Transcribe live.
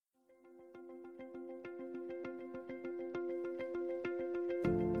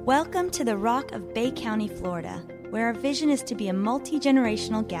Welcome to the Rock of Bay County, Florida, where our vision is to be a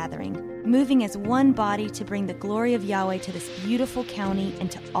multi-generational gathering, moving as one body to bring the glory of Yahweh to this beautiful county and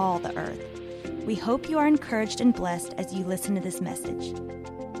to all the earth. We hope you are encouraged and blessed as you listen to this message.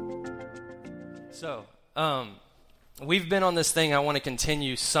 So, we've been on this thing. I want to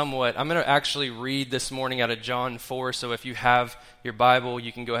continue somewhat. I'm going to actually read this morning out of John 4, so if you have your Bible,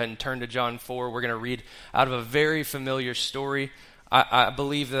 you can go ahead and turn to John 4. We're going to read out of a very familiar story. I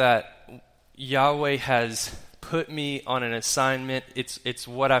believe that Yahweh has put me on an assignment. It's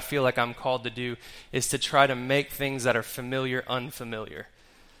what I feel like I'm called to do, is to try to make things that are familiar unfamiliar.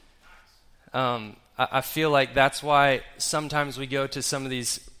 I feel like that's why sometimes we go to some of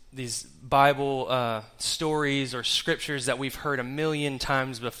these Bible stories or scriptures that we've heard a million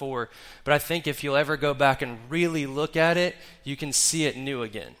times before. But I think if you'll ever go back and really look at it, you can see it new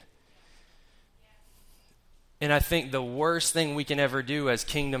again. And I think the worst thing we can ever do as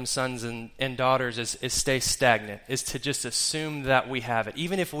kingdom sons and daughters is stay stagnant, is to just assume that we have it.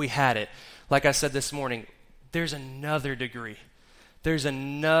 Even if we had it, like I said this morning, there's another degree. There's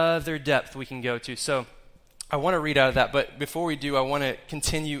another depth we can go to. So I want to read out of that, but before we do, I want to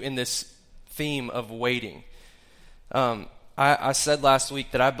continue in this theme of waiting. I said last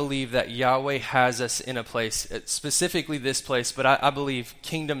week that I believe that Yahweh has us in a place, specifically this place, but I believe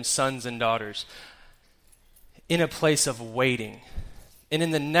kingdom sons and daughters, in a place of waiting. And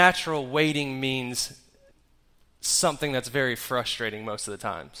in the natural, waiting means something that's very frustrating most of the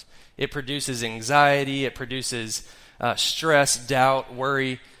times. It produces anxiety, it produces stress, doubt,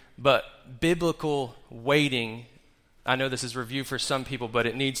 worry. But biblical waiting, I know this is review for some people, but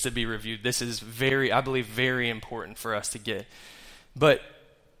it needs to be reviewed. This is I believe, very important for us to get. But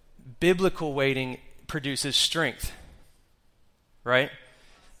biblical waiting produces strength, right?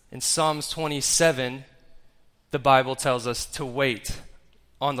 In Psalms 27, the Bible tells us to wait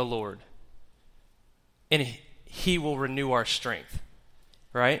on the Lord, and He will renew our strength,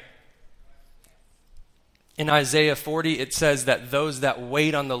 right? In Isaiah 40, it says that those that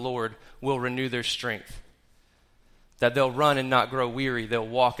wait on the Lord will renew their strength, that they'll run and not grow weary, they'll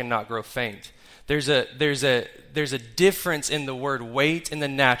walk and not grow faint. There's a difference in the word wait in the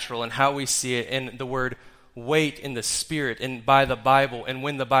natural and how we see it, and the word wait in the spirit and by the Bible, and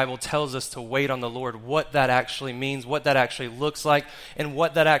when the Bible tells us to wait on the Lord, what that actually means, what that actually looks like, and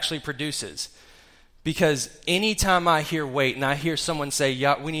what that actually produces. Because anytime I hear wait and I hear someone say,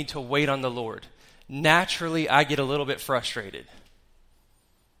 yeah, we need to wait on the Lord, naturally I get a little bit frustrated.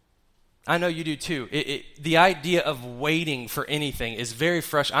 I know you do too. The idea of waiting for anything is very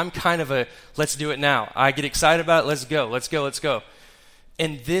frustrating. I'm kind of a, let's do it now. I get excited about it, let's go.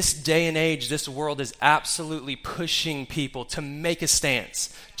 In this day and age, this world is absolutely pushing people to make a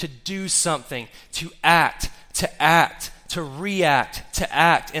stance, to do something, to act, to react, to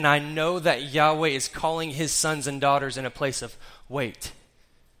act. And I know that Yahweh is calling His sons and daughters in a place of wait.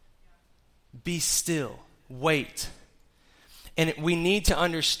 Be still, wait. And we need to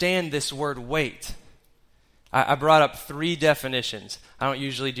understand this word wait. I brought up 3 definitions. I don't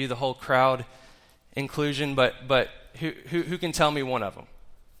usually do the whole crowd inclusion, but who can tell me one of them?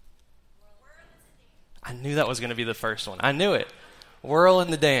 I knew that was going to be the first one. I knew it. Whirl in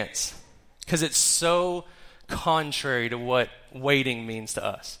the dance. Because it's so contrary to what waiting means to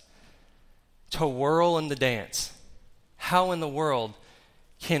us. To whirl in the dance. How in the world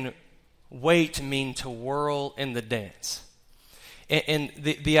can wait mean to whirl in the dance? And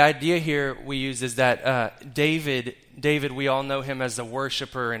the idea here we use is that David, we all know him as a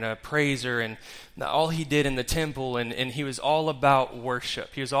worshiper and a praiser, and all he did in the temple, and he was all about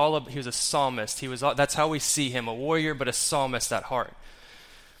worship. He was a psalmist. That's how we see him, a warrior, but a psalmist at heart.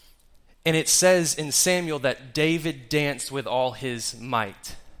 And it says in Samuel that David danced with all his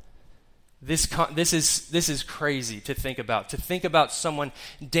might. This is crazy to think about. To think about someone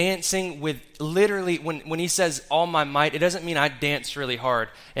dancing with literally, when he says all my might, it doesn't mean I danced really hard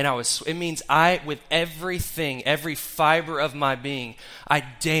it means I, with everything, every fiber of my being, I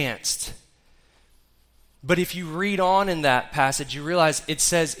danced. But if you read on in that passage, you realize it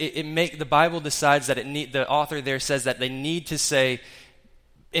says the Bible decides that the author there says that they need to say,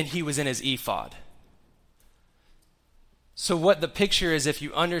 and he was in his ephod. So what the picture is, if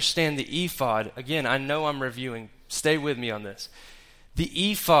you understand the ephod, again, I know I'm reviewing, stay with me on this.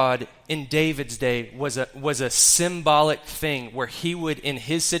 The ephod in David's day was a symbolic thing where he would, in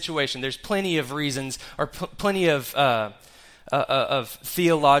his situation, there's plenty of reasons or plenty of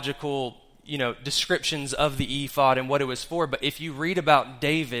theological descriptions of the ephod and what it was for. But if you read about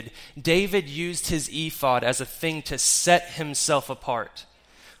David used his ephod as a thing to set himself apart.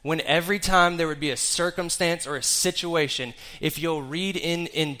 When every time there would be a circumstance or a situation, if you'll read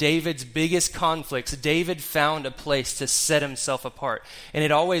in David's biggest conflicts, David found a place to set himself apart. And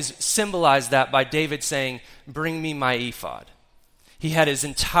it always symbolized that by David saying, "Bring me my ephod." He had his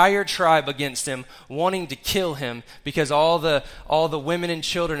entire tribe against him, wanting to kill him because all the women and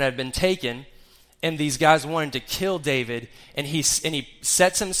children had been taken. And these guys wanted to kill David, and he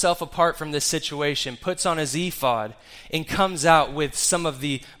sets himself apart from this situation, puts on his ephod, and comes out with some of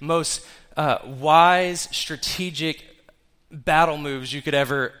the most wise, strategic battle moves you could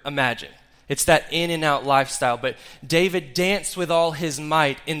ever imagine. It's that in and out lifestyle. But David danced with all his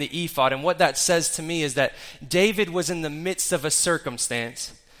might in the ephod, and what that says to me is that David was in the midst of a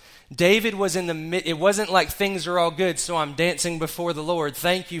circumstance. David was in the it wasn't like things are all good, so I'm dancing before the Lord.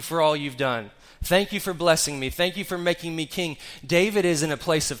 Thank you for all you've done. Thank you for blessing me. Thank you for making me king. David is in a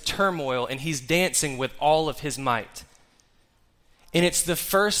place of turmoil, and he's dancing with all of his might. And it's the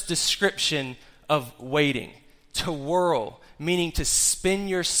first description of waiting. To whirl, meaning to spin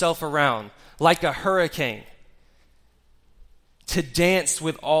yourself around like a hurricane. To dance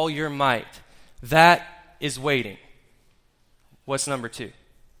with all your might. That is waiting. What's number 2?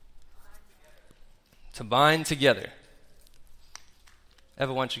 To bind together.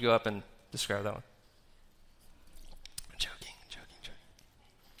 Eva, why don't you go up and describe that one? I'm joking.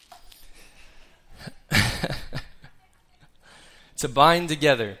 To bind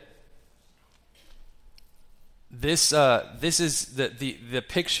together. This is the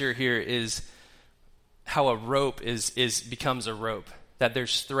picture here is how a rope becomes a rope. That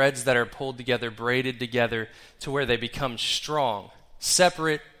there's threads that are pulled together, braided together to where they become strong.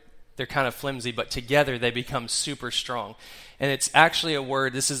 Separate, they're kind of flimsy, but together they become super strong. And it's actually a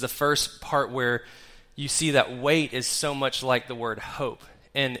word, this is the first part where you see that wait is so much like the word hope.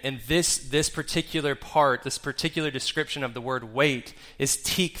 And this particular part, this particular description of the word wait is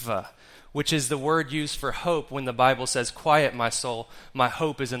tikva, which is the word used for hope when the Bible says, "Quiet my soul, my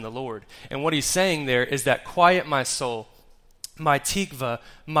hope is in the Lord." And what he's saying there is that quiet my soul, my tikva,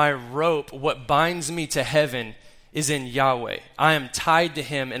 my rope, what binds me to heaven is in Yahweh. I am tied to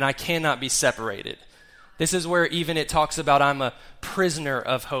him and I cannot be separated. This is where even it talks about I'm a prisoner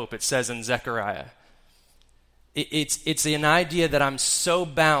of hope, it says in Zechariah. It's an idea that I'm so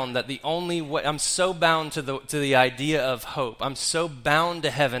bound that the only way, I'm so bound to the idea of hope. I'm so bound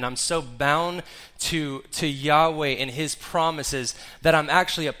to heaven. I'm so bound to Yahweh and his promises that I'm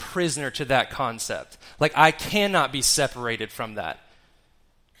actually a prisoner to that concept. Like I cannot be separated from that.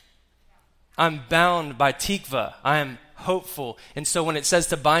 I'm bound by tikva. I am hopeful. And so when it says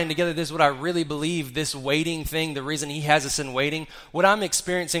to bind together, this is what I really believe, this waiting thing, the reason he has us in waiting, what I'm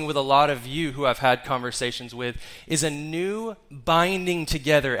experiencing with a lot of you who I've had conversations with is a new binding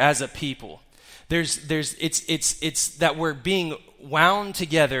together as a people. It's that we're being wound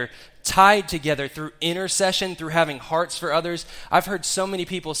together, tied together through intercession, through having hearts for others. I've heard so many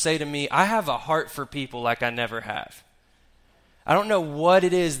people say to me, I have a heart for people like I never have. I don't know what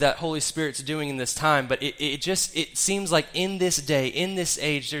it is that Holy Spirit's doing in this time, but it seems like in this day, in this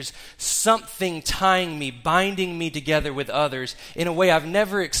age, there's something tying me, binding me together with others in a way I've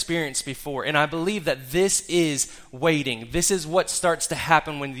never experienced before. And I believe that this is waiting. This is what starts to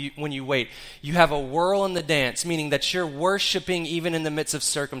happen when you wait. You have a whirl in the dance, meaning that you're worshiping even in the midst of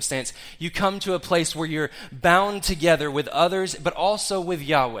circumstance. You come to a place where you're bound together with others, but also with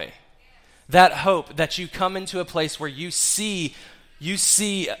Yahweh. That hope that you come into a place where you see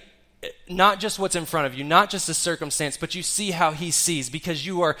not just what's in front of you, not just the circumstance, but you see how he sees because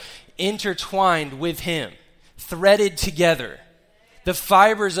you are intertwined with him, threaded together. The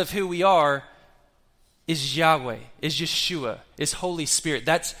fibers of who we are is Yahweh, is Yahshua, is Holy Spirit.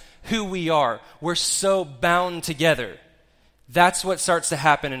 That's who we are. We're so bound together. That's what starts to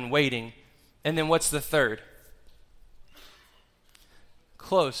happen in waiting. And then what's the third?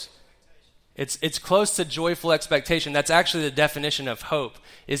 Close. It's close to joyful expectation. That's actually the definition of hope,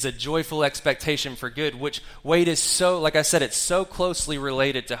 is a joyful expectation for good, which wait is so, like I said, it's so closely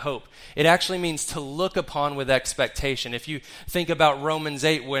related to hope. It actually means to look upon with expectation. If you think about Romans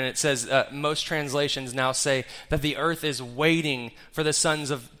 8, when it says, most translations now say that the earth is waiting for the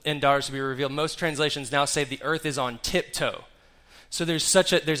sons and daughters to be revealed. Most translations now say the earth is on tiptoe. So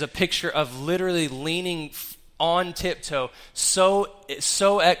there's a picture of literally leaning on tiptoe, so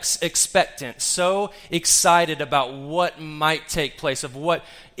expectant, so excited about what might take place, of what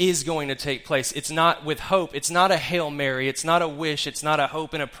is going to take place. It's not with hope. It's not a Hail Mary. It's not a wish. It's not a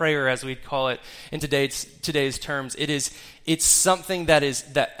hope and a prayer, as we'd call it in today's terms. It's something that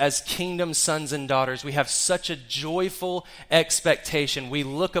as kingdom sons and daughters, we have such a joyful expectation. We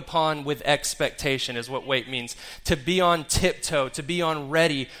look upon with expectation is what wait means. To be on tiptoe, to be on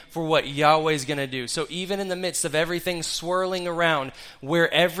ready for what Yahweh's going to do. So even in the midst of everything swirling around,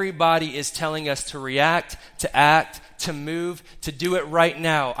 where everybody is telling us to react, to act, to move, to do it right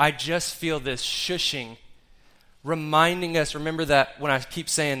now, I just feel this shushing, reminding us, remember that when I keep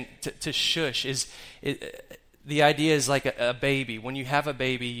saying to shush, the idea is like a baby. When you have a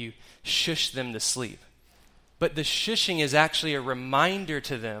baby, you shush them to sleep. But the shushing is actually a reminder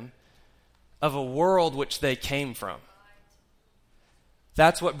to them of a world which they came from.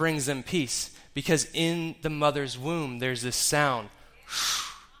 That's what brings them peace. Because in the mother's womb, there's this sound.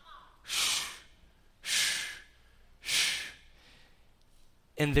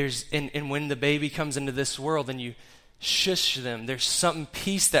 And when the baby comes into this world and you shush them, there's some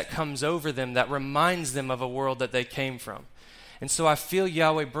peace that comes over them that reminds them of a world that they came from. And so I feel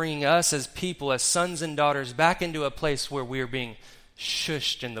Yahweh bringing us as people, as sons and daughters, back into a place where we are being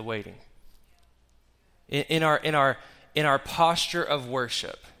shushed in the waiting. In our posture of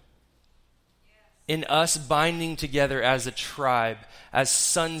worship. In us binding together as a tribe, as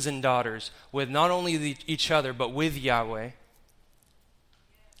sons and daughters, with not only each other, but with Yahweh,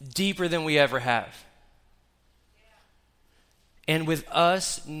 deeper than we ever have. And with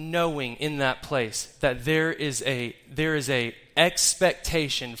us knowing in that place that there is a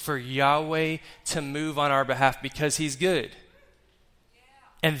expectation for Yahweh to move on our behalf because He's good.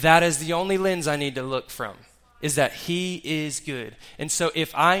 And that is the only lens I need to look from, is that He is good. And so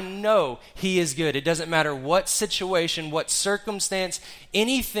if I know He is good, it doesn't matter what situation, what circumstance,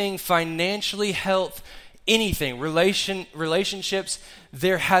 anything, financially, health, anything, relationships,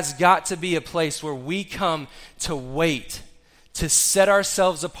 there has got to be a place where we come to wait, to set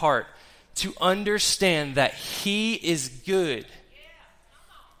ourselves apart, to understand that He is good.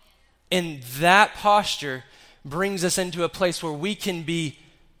 And that posture brings us into a place where we can be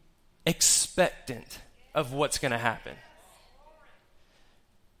expectant of what's going to happen.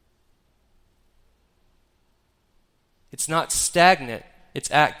 It's not stagnant, it's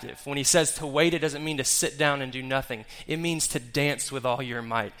active. When He says to wait, it doesn't mean to sit down and do nothing. It means to dance with all your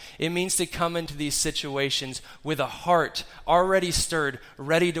might. It means to come into these situations with a heart already stirred,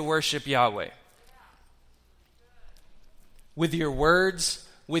 ready to worship Yahweh. With your words,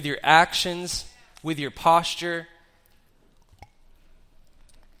 with your actions, with your posture.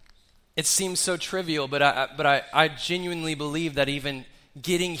 It seems so trivial, but I genuinely believe that even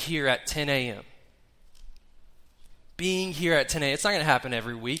getting here at 10 a.m., being here at 10 a.m., it's not going to happen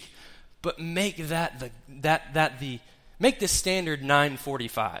every week, but make make the standard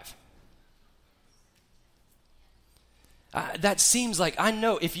 9:45. That seems like, I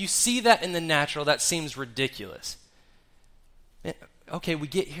know if you see that in the natural, that seems ridiculous. Okay, we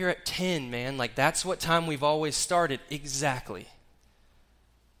get here at 10, man. Like, that's what time we've always started. Exactly.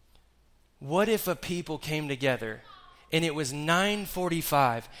 What if a people came together and it was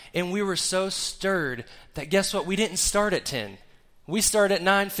 9:45 and we were so stirred that guess what? We didn't start at 10. We started at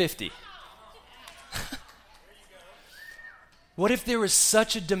 9:50. What if there was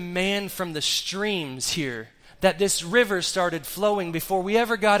such a demand from the streams here that this river started flowing before we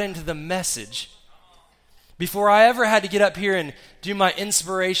ever got into the message? Before I ever had to get up here and do my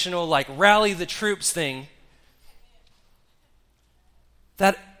inspirational, rally the troops thing,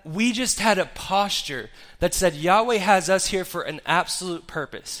 that we just had a posture that said Yahweh has us here for an absolute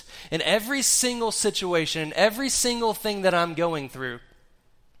purpose. In every single situation, in every single thing that I'm going through,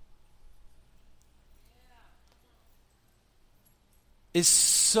 is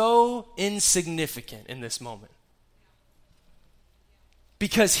so insignificant in this moment.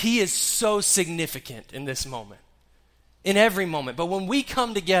 Because He is so significant in this moment. In every moment. But when we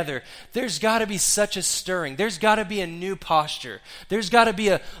come together, there's got to be such a stirring. There's got to be a new posture. There's got to be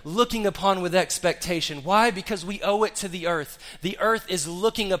a looking upon with expectation. Why? Because we owe it to the earth. The earth is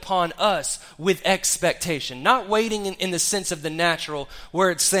looking upon us with expectation. Not waiting in the sense of the natural, where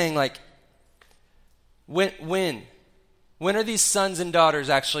it's saying when are these sons and daughters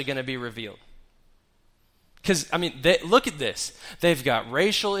actually going to be revealed? Because, look at this. They've got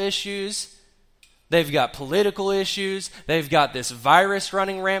racial issues. They've got political issues. They've got this virus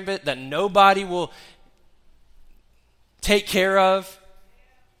running rampant that nobody will take care of.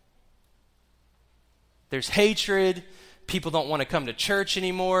 There's hatred. People don't want to come to church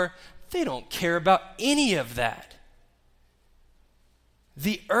anymore. They don't care about any of that.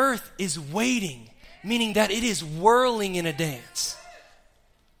 The earth is waiting, meaning that it is whirling in a dance.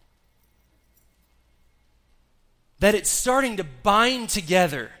 that it's starting to bind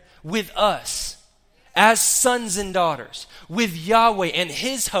together with us as sons and daughters, with Yahweh and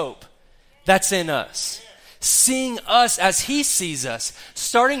his hope that's in us. Seeing us as he sees us,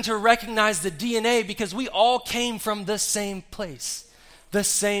 starting to recognize the DNA because we all came from the same place, the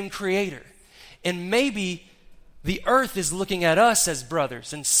same creator. And maybe the earth is looking at us as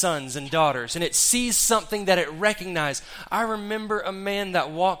brothers and sons and daughters, and it sees something that it recognized. I remember a man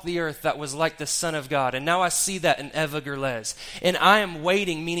that walked the earth that was like the Son of God, and now I see that in Eva Gerlecz. And I am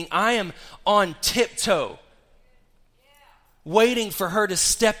waiting, meaning I am on tiptoe, waiting for her to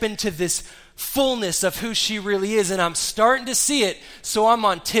step into this fullness of who she really is, and I'm starting to see it, so I'm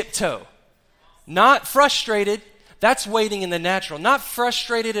on tiptoe. Not frustrated. That's waiting in the natural. Not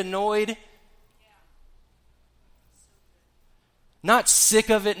frustrated, annoyed. Not sick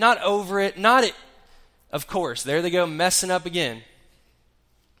of it, not over it, not it. Of course, there they go messing up again.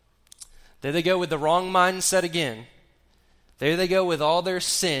 There they go with the wrong mindset again. There they go with all their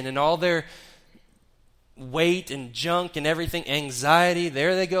sin and all their weight and junk and everything, anxiety.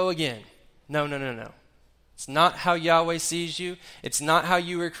 There they go again. No. It's not how Yahweh sees you. It's not how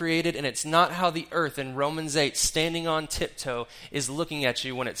you were created, and it's not how the earth in Romans 8, standing on tiptoe, is looking at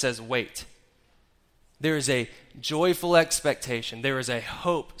you when it says wait. There is a joyful expectation. There is a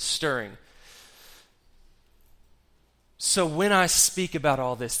hope stirring. So when I speak about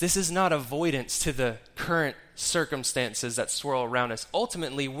all this, this is not avoidance to the current circumstances that swirl around us.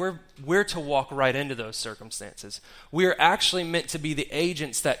 Ultimately, we're to walk right into those circumstances. We are actually meant to be the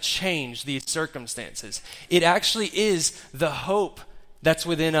agents that change these circumstances. It actually is the hope that's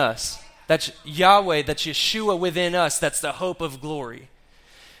within us. That's Yahweh, that's Yahshua within us. That's the hope of glory.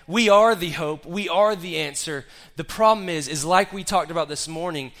 We are the hope. We are the answer. The problem is like we talked about this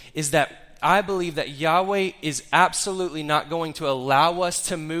morning, is that I believe that Yahweh is absolutely not going to allow us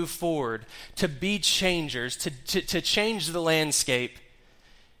to move forward, to be changers, to change the landscape,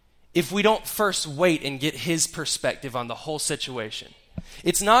 if we don't first wait and get his perspective on the whole situation.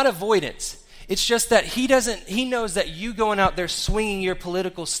 It's not avoidance. It's just that he knows that you going out there swinging your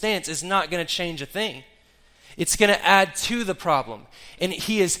political stance is not going to change a thing. It's going to add to the problem. And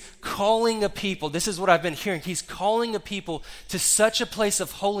he is calling a people, this is what I've been hearing, he's calling a people to such a place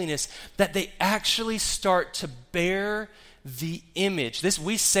of holiness that they actually start to bear the image.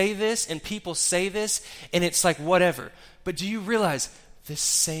 We say this and people say this and it's like whatever. But do you realize the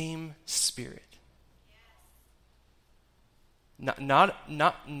same Spirit? Not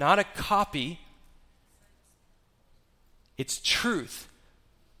a copy. It's truth.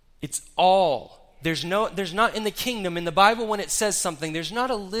 It's all. There's not in the kingdom, in the Bible, when it says something, there's not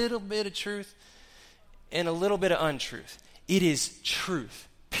a little bit of truth and a little bit of untruth. It is truth,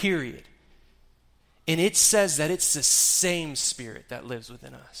 period. And it says that it's the same Spirit that lives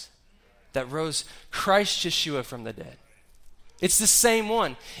within us, that rose Christ Yahshua from the dead. It's the same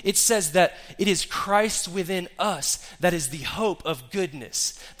one. It says that it is Christ within us that is the hope of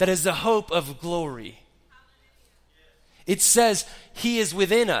goodness, that is the hope of glory. It says he is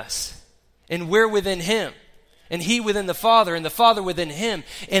within us. And we're within him. And he within the Father, and the Father within him.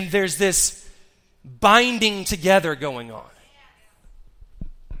 And there's this binding together going on.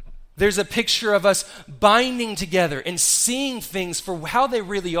 There's a picture of us binding together and seeing things for how they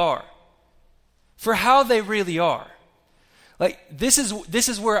really are. For how they really are. Like, this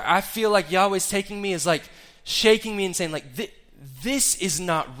is where I feel like Yahweh's taking me, is like shaking me and saying, like, this is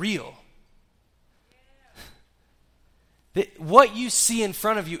not real. What you see in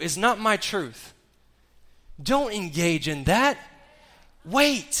front of you is not my truth. Don't engage in that.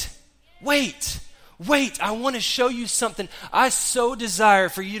 Wait. I want to show you something. I so desire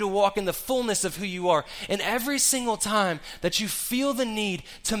for you to walk in the fullness of who you are. And every single time that you feel the need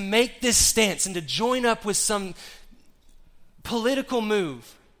to make this stance and to join up with some political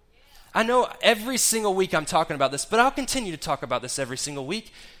move, I know every single week I'm talking about this, but I'll continue to talk about this every single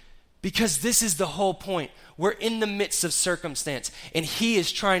week. Because this is the whole point. We're in the midst of circumstance, and he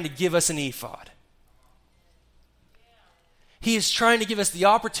is trying to give us an ephod. He is trying to give us the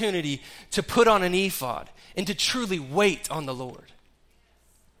opportunity to put on an ephod and to truly wait on the Lord.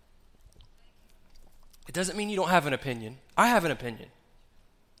 It doesn't mean you don't have an opinion. I have an opinion.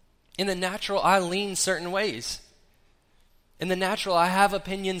 In the natural, I lean certain ways. In the natural, I have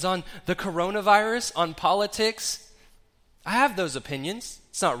opinions on the coronavirus, on politics. I have those opinions.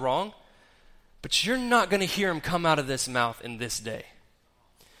 It's not wrong. But you're not going to hear them come out of this mouth in this day.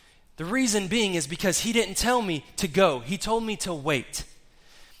 The reason being is because he didn't tell me to go. He told me to wait.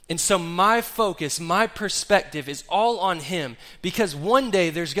 And so my focus, my perspective is all on him, because one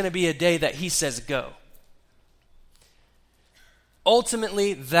day there's going to be a day that he says go.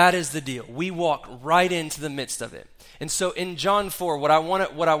 Ultimately, that is the deal. We walk right into the midst of it. And so in John 4, what I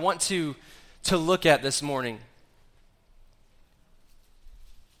want to look at this morning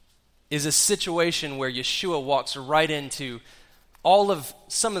is a situation where Yahshua walks right into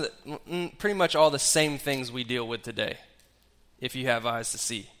pretty much all the same things we deal with today, if you have eyes to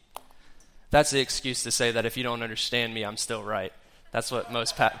see. That's the excuse to say that if you don't understand me, I'm still right. That's what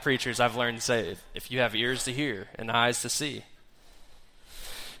most preachers I've learned to say, if you have ears to hear and eyes to see.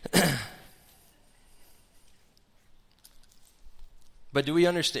 But do we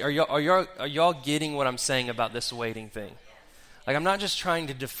understand? Are y'all getting what I'm saying about this waiting thing? Like, I'm not just trying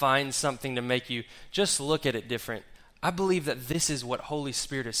to define something to make you just look at it different. I believe that this is what Holy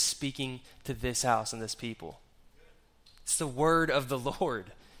Spirit is speaking to this house and this people. It's the word of the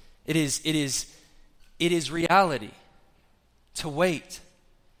Lord. It is reality. To wait.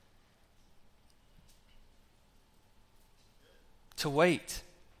 To wait.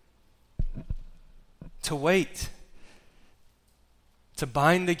 To wait. To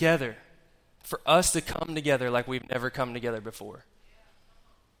bind together. For us to come together like we've never come together before.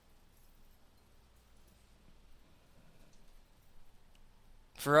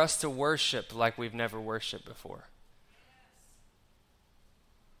 For us to worship like we've never worshiped before.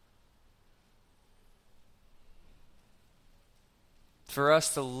 For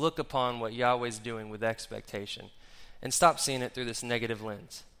us to look upon what Yahweh's doing with expectation and stop seeing it through this negative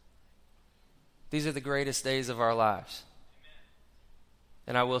lens. These are the greatest days of our lives.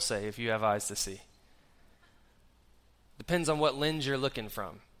 And I will say, if you have eyes to see. Depends on what lens you're looking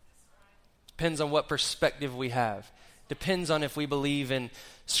from. Depends on what perspective we have. Depends on if we believe in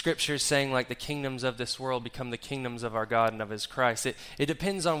scriptures saying like the kingdoms of this world become the kingdoms of our God and of his Christ. It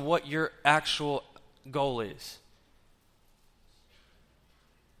depends on what your actual goal is.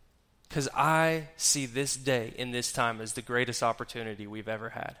 Because I see this day in this time as the greatest opportunity we've ever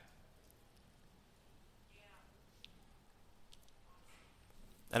had.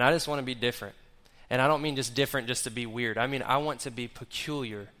 And I just want to be different. And I don't mean just different just to be weird. I mean, I want to be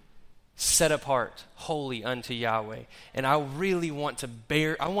peculiar, set apart, holy unto Yahweh. And I really want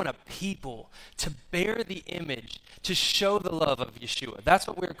I want a people to bear the image, to show the love of Yahshua. That's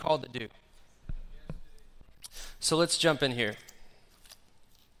what we're called to do. So let's jump in here.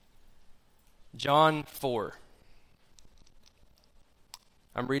 John 4.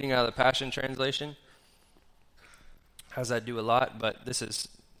 I'm reading out of the Passion Translation, as I do a lot, but this is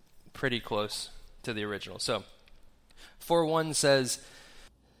pretty close to the original. So, 4:1 says,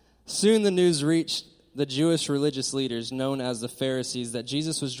 "Soon the news reached the Jewish religious leaders, known as the Pharisees, that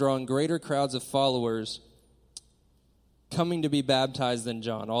Jesus was drawing greater crowds of followers coming to be baptized than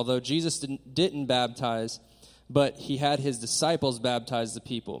John. Although Jesus didn't baptize, but he had his disciples baptize the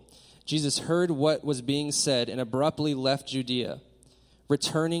people. Jesus heard what was being said and abruptly left Judea,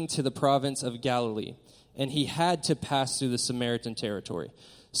 returning to the province of Galilee, and he had to pass through the Samaritan territory."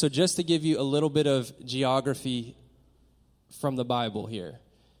 So just to give you a little bit of geography from the Bible here,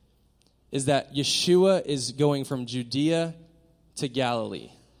 is that Yahshua is going from Judea to Galilee.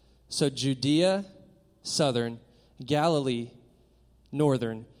 So Judea, southern, Galilee,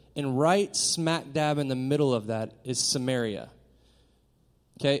 northern, and right smack dab in the middle of that is Samaria.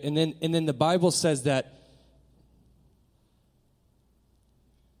 Okay, and then the Bible says that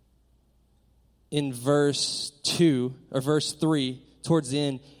in verse 2 or verse 3 towards the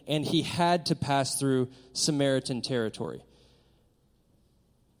end, and he had to pass through Samaritan territory.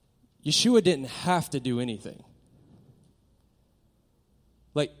 Yahshua didn't have to do anything.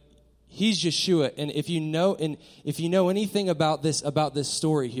 Like, he's Yahshua, and if you know anything about this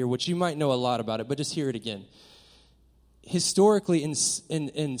story here, which you might know a lot about it, but just hear it again. Historically, in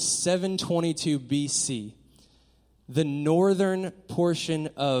 722 BC, the northern portion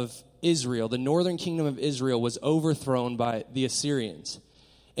of Israel, the northern kingdom of Israel, was overthrown by the Assyrians.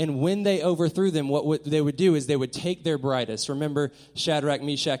 And when they overthrew them, what they would do is they would take their brightest. Remember Shadrach,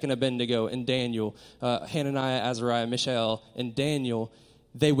 Meshach, and Abednego, and Daniel, Hananiah, Azariah, Mishael, and Daniel.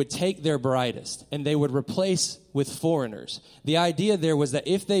 They would take their brightest, and they would replace with foreigners. The idea there was that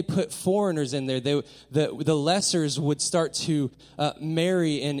if they put foreigners in there, the lessers would start to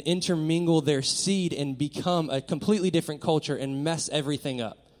marry and intermingle their seed and become a completely different culture and mess everything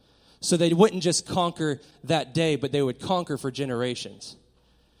up. So they wouldn't just conquer that day, but they would conquer for generations.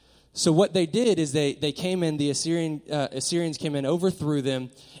 So what they did is they came in, the Assyrians came in, overthrew them,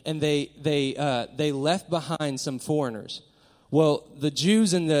 and they left behind some foreigners. Well, the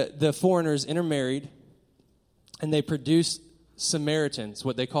Jews and the foreigners intermarried, and they produced Samaritans,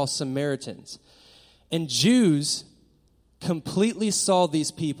 what they call Samaritans. And Jews completely saw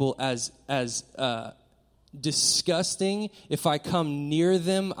these people as disgusting. If I come near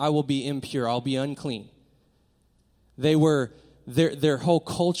them, I will be impure. I'll be unclean. They were, their whole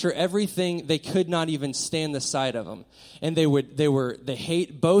culture, everything, they could not even stand the sight of them. And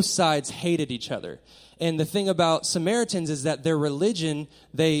both sides hated each other. And the thing about Samaritans is that their religion,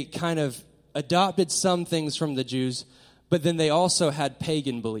 they kind of adopted some things from the Jews, but then they also had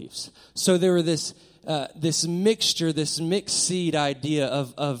pagan beliefs. So there were this mixture, this mixed seed idea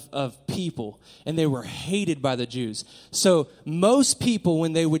of people, and they were hated by the Jews. So most Jewish people,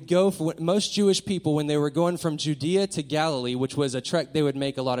 when they were going from Judea to Galilee, which was a trek they would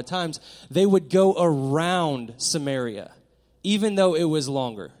make a lot of times, they would go around Samaria, even though it was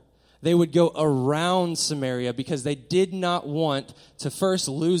longer. They would go around Samaria because they did not want to first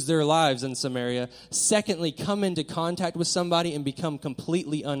lose their lives in Samaria, secondly, come into contact with somebody and become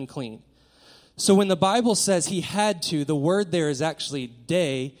completely unclean. So when the Bible says he had to, the word there is actually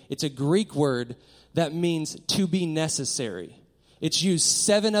dei. It's a Greek word that means to be necessary. It's used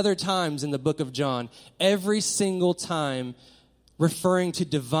 7 other times in the book of John, every single time referring to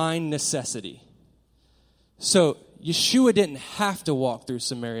divine necessity. So Yahshua didn't have to walk through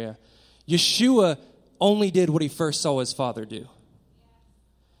Samaria. Yahshua only did what he first saw his Father do.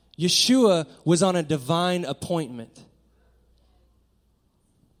 Yahshua was on a divine appointment.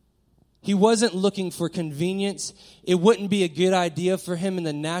 He wasn't looking for convenience. It wouldn't be a good idea for him in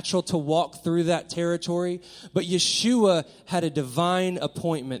the natural to walk through that territory. But Yahshua had a divine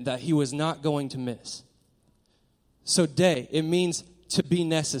appointment that he was not going to miss. So dei, it means to be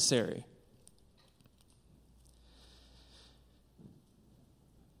necessary.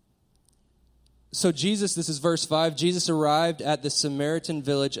 So Jesus, this is verse 5, Jesus arrived at the Samaritan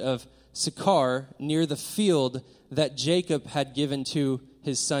village of Sychar near the field that Jacob had given to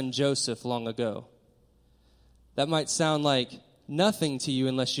his son Joseph long ago. That might sound like nothing to you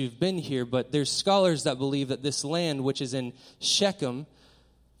unless you've been here, but there's scholars that believe that this land, which is in Shechem,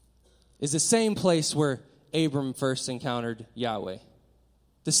 is the same place where Abram first encountered Yahweh.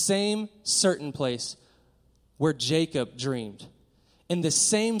 The same certain place where Jacob dreamed. In the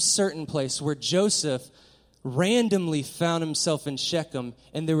same certain place where Joseph randomly found himself in Shechem,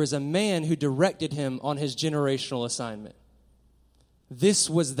 and there was a man who directed him on his generational assignment. This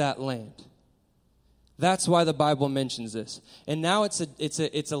was that land. That's why the Bible mentions this. And now it's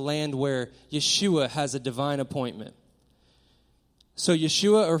a land where Yahshua has a divine appointment. So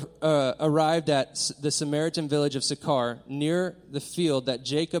Yahshua arrived at the Samaritan village of Sychar near the field that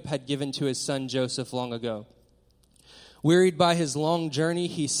Jacob had given to his son Joseph long ago. Wearied by his long journey,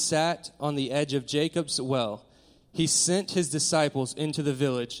 he sat on the edge of Jacob's well. He sent his disciples into the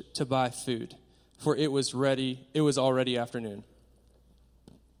village to buy food, for it was already afternoon.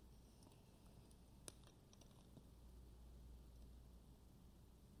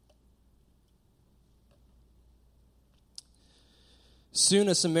 Soon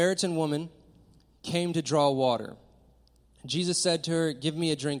a Samaritan woman came to draw water. Jesus said to her, "Give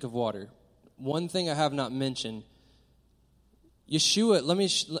me a drink of water." One thing I have not mentioned,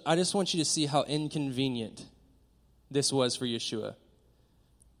 Yahshua, I just want you to see how inconvenient this was for Yahshua.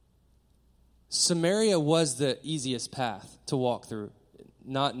 Samaria was the easiest path to walk through.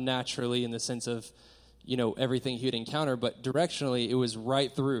 Not naturally in the sense of, everything he would encounter, but directionally it was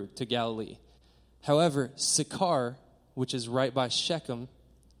right through to Galilee. However, Sychar, which is right by Shechem,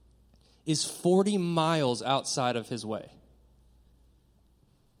 is 40 miles outside of his way.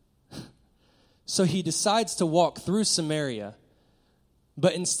 So he decides to walk through Samaria,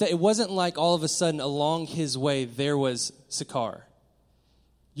 but instead, it wasn't like all of a sudden along his way there was Sychar.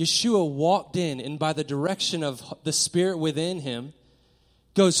 Yahshua walked in, and by the direction of the Spirit within him,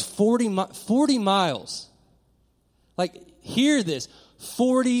 goes 40 miles. Hear this,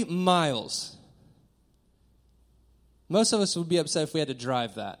 40 miles. Most of us would be upset if we had to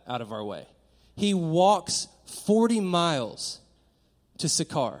drive that out of our way. He walks 40 miles to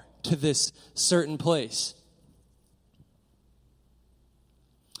Sychar, to this certain place.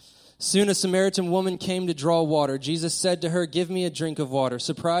 Soon a Samaritan woman came to draw water. Jesus said to her, "Give me a drink of water."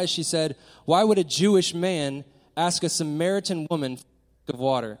 Surprised, she said, "Why would a Jewish man ask a Samaritan woman for a drink of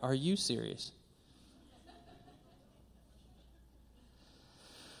water?" Are you serious?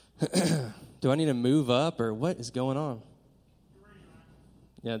 Do I need to move up, or what is going on?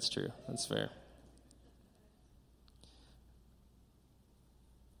 Yeah, that's true. That's fair.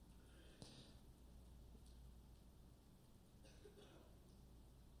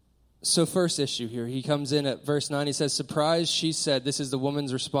 So first issue here, he comes in at verse 9, he says, "Surprised, she said," this is the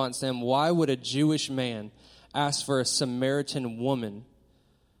woman's response to him, "Why would a Jewish man ask for a Samaritan woman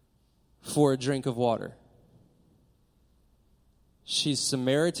for a drink of water?" She's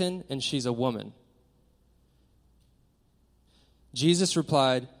Samaritan and she's a woman. Jesus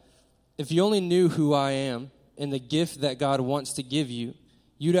replied, "If you only knew who I am and the gift that God wants to give you,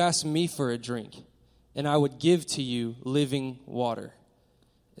 you'd ask me for a drink, and I would give to you living water."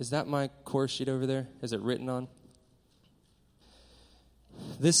 Is that my course sheet over there? Is it written on?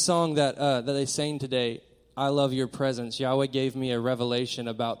 This song that they sang today, "I Love Your Presence," Yahweh gave me a revelation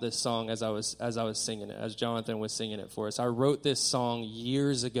about this song as I was singing it, as Jonathan was singing it for us. I wrote this song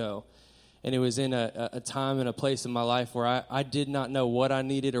years ago, and it was in a time and a place in my life where I did not know what I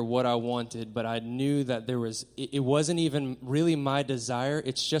needed or what I wanted, but I knew that it wasn't even really my desire.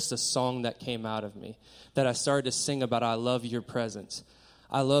 It's just a song that came out of me that I started to sing about. I love your presence.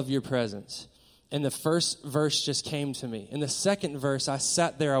 I love your presence. And the first verse just came to me. In the second verse, I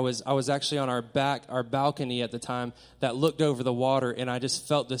sat there. I was actually on our balcony at the time that looked over the water, and I just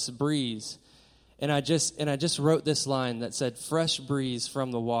felt this breeze. And I just wrote this line that said, "Fresh breeze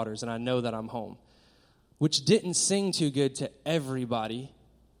from the waters, and I know that I'm home," which didn't sing too good to everybody,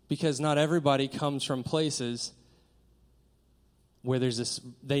 because not everybody comes from places where there's this,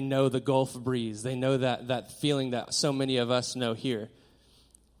 they know the Gulf breeze. They know that feeling that so many of us know here.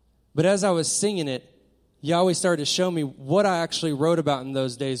 But as I was singing it, Yahweh started to show me what I actually wrote about in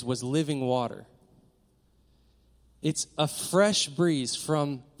those days was living water. It's a fresh breeze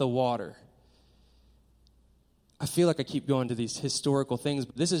from the water. I feel like I keep going to these historical things,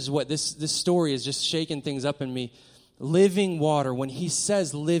 but this is what this story is just shaking things up in me. Living water. When he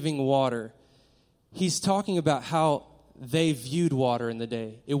says living water, he's talking about how they viewed water in the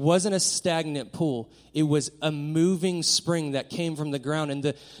day. It wasn't a stagnant pool. It was a moving spring that came from the ground.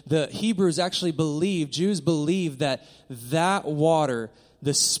 And the Hebrews actually Jews believed that water,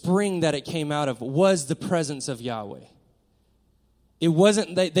 the spring that it came out of, was the presence of Yahweh. It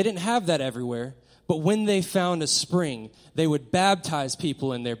wasn't, they didn't have that everywhere. But when they found a spring, they would baptize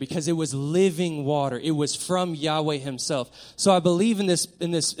people in there because it was living water. It was from Yahweh himself. So I believe in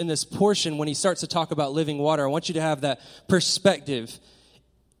this portion, when he starts to talk about living water, I want you to have that perspective.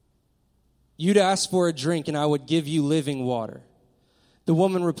 You'd ask for a drink, and I would give you living water. The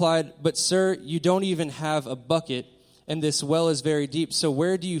woman replied, "But sir, you don't even have a bucket, and this well is very deep. So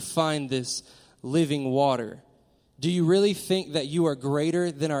where do you find this living water? Do you really think that you are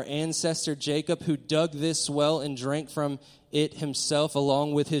greater than our ancestor Jacob, who dug this well and drank from it himself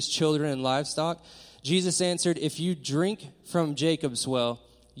along with his children and livestock?" Jesus answered, "If you drink from Jacob's well,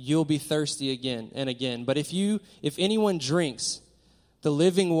 you'll be thirsty again and again. But if anyone drinks the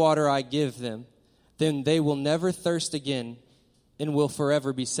living water I give them, then they will never thirst again and will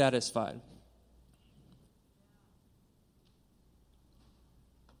forever be satisfied."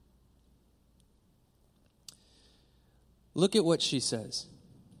 Look at what she says.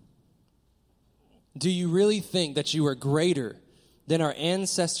 Do you really think that you are greater than our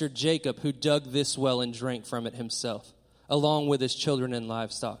ancestor Jacob, who dug this well and drank from it himself, along with his children and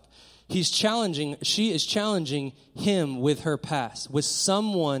livestock? She is challenging him with her past, with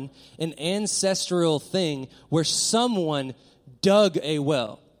someone, an ancestral thing where someone dug a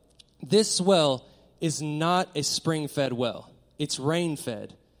well. This well is not a spring-fed well. It's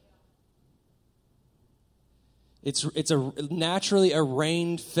rain-fed. It's naturally a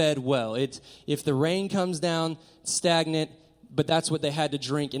rain-fed well. If the rain comes down, it's stagnant, but that's what they had to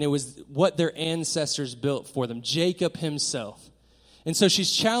drink, and it was what their ancestors built for them, Jacob himself. And so she's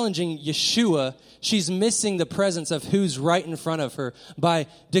challenging Yahshua. She's missing the presence of who's right in front of her by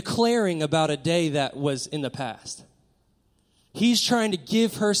declaring about a day that was in the past. He's trying to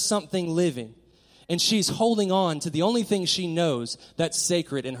give her something living, and she's holding on to the only thing she knows that's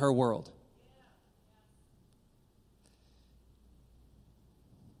sacred in her world.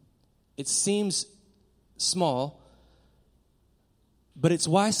 It seems small, but it's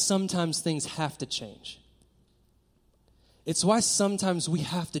why sometimes things have to change. It's why sometimes we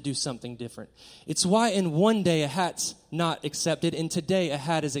have to do something different. It's why in one day a hat's not accepted, and today a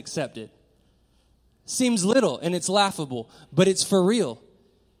hat is accepted. Seems little and it's laughable, but it's for real.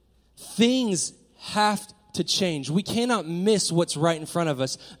 Things have to change. We cannot miss what's right in front of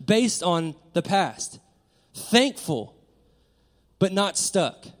us based on the past. Thankful, but not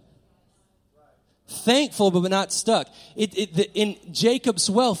stuck. Thankful, but not stuck. In Jacob's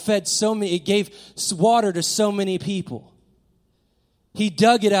well fed so many, it gave water to so many people. He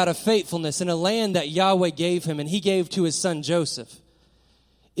dug it out of faithfulness in a land that Yahweh gave him, and he gave to his son Joseph.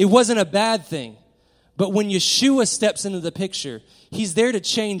 It wasn't a bad thing. But when Yahshua steps into the picture, he's there to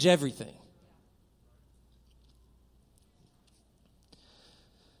change everything.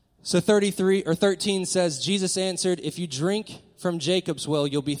 So 13 says, Jesus answered, "If you drink from Jacob's well,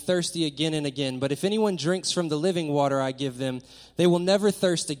 you'll be thirsty again and again. But if anyone drinks from the living water I give them, they will never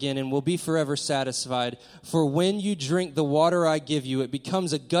thirst again and will be forever satisfied. For when you drink the water I give you, it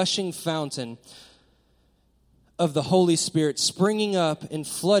becomes a gushing fountain of the Holy Spirit, springing up and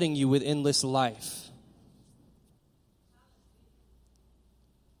flooding you with endless life.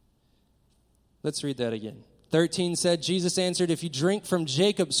 Let's read that again. 13 said, Jesus answered, if you drink from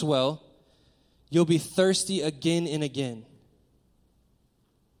Jacob's well, you'll be thirsty again and again.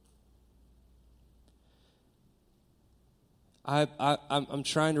 I'm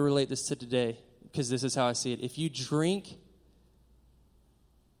trying to relate this to today because this is how I see it. If you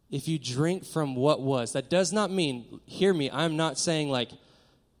drink from what was, that does not mean, hear me, I'm not saying like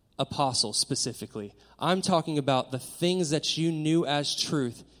apostles specifically. I'm talking about the things that you knew as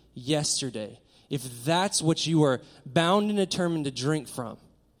truth yesterday. If that's what you are bound and determined to drink from,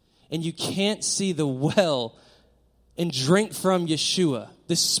 and you can't see the well and drink from Yahshua,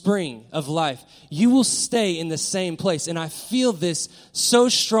 the spring of life, you will stay in the same place. And I feel this so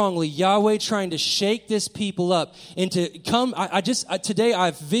strongly, Yahweh trying to shake this people up and to come. Today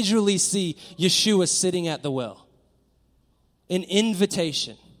I visually see Yahshua sitting at the well. An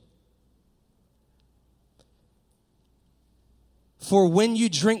invitation. For when you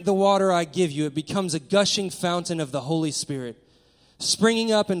drink the water I give you, it becomes a gushing fountain of the Holy Spirit,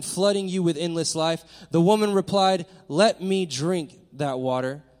 springing up and flooding you with endless life. The woman replied, let me drink that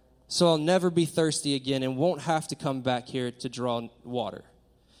water so I'll never be thirsty again and won't have to come back here to draw water.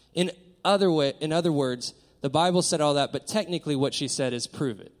 In other words, the Bible said all that, but technically what she said is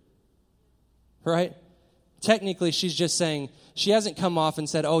prove it. Right? Technically, she's just saying, she hasn't come off and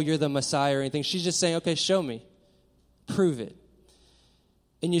said, oh, you're the Messiah or anything. She's just saying, okay, show me. Prove it.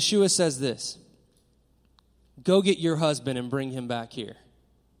 And Yahshua says this, go get your husband and bring him back here.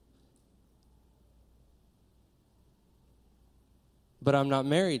 But I'm not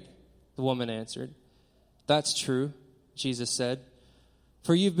married, the woman answered. That's true, Jesus said.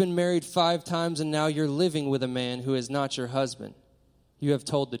 For you've been married 5 times and now you're living with a man who is not your husband. You have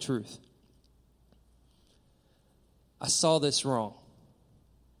told the truth. I saw this wrong.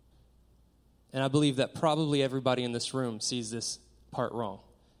 And I believe that probably everybody in this room sees this part wrong.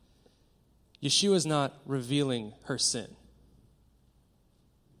 Yeshua's not revealing her sin.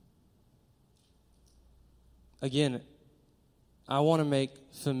 Again, I want to make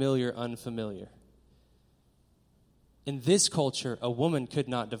familiar unfamiliar. In this culture, a woman could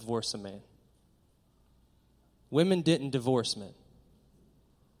not divorce a man. Women didn't divorce men.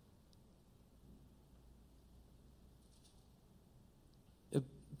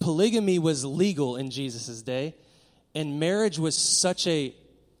 Polygamy was legal in Jesus' day, and marriage was such a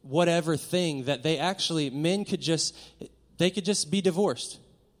whatever thing that men could just be divorced.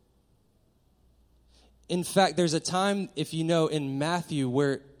 In fact, there's a time, if you know, in Matthew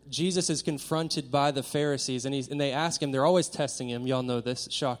where Jesus is confronted by the Pharisees, and they ask him, they're always testing him. Y'all know this,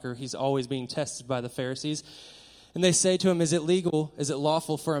 shocker. He's always being tested by the Pharisees. And they say to him, is it legal, is it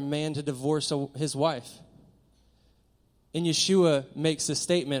lawful for a man to divorce his wife? And Yahshua makes a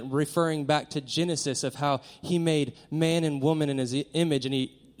statement referring back to Genesis of how he made man and woman in his image, and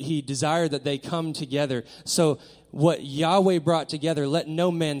he desired that they come together. So what Yahweh brought together, let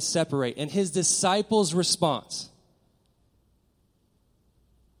no man separate. And his disciples' response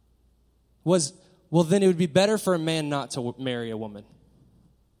was, well, then it would be better for a man not to marry a woman.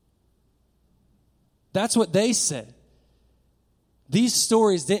 That's what they said. These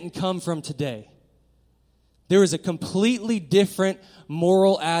stories didn't come from today. There was a completely different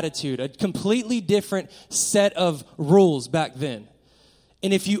moral attitude, a completely different set of rules back then.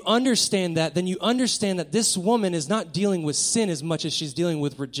 And if you understand that, then you understand that this woman is not dealing with sin as much as she's dealing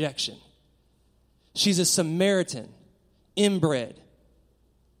with rejection. She's a Samaritan, inbred.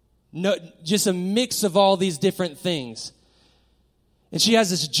 No, just a mix of all these different things. And she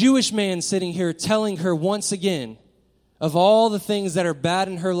has this Jewish man sitting here telling her once again of all the things that are bad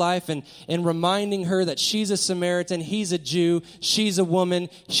in her life and reminding her that she's a Samaritan, he's a Jew, she's a woman,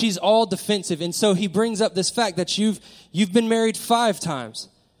 she's all defensive. And so he brings up this fact that you've been married 5 times,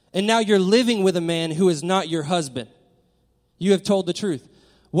 and now you're living with a man who is not your husband. You have told the truth.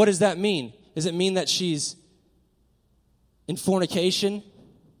 What does that mean? Does it mean that she's in fornication?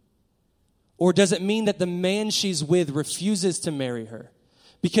 Or does it mean that the man she's with refuses to marry her?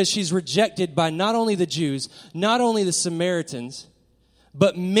 Because she's rejected by not only the Jews, not only the Samaritans,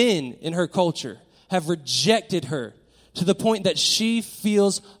 but men in her culture have rejected her to the point that she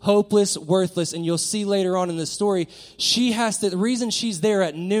feels hopeless, worthless. And you'll see later on in the story, the reason she's there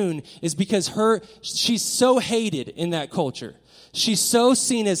at noon is because she's so hated in that culture. She's so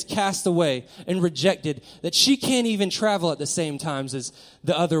seen as cast away and rejected that she can't even travel at the same times as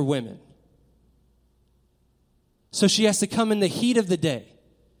the other women. So she has to come in the heat of the day.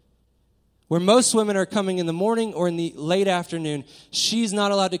 Where most women are coming in the morning or in the late afternoon, she's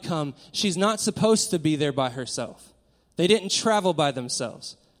not allowed to come. She's not supposed to be there by herself. They didn't travel by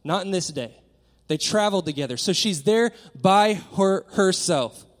themselves. Not in this day. They traveled together. So she's there by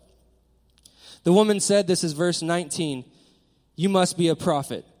herself. The woman said, this is verse 19, "You must be a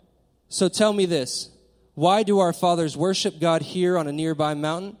prophet. So tell me this, why do our fathers worship God here on a nearby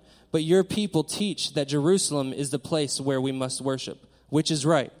mountain, but your people teach that Jerusalem is the place where we must worship? Which is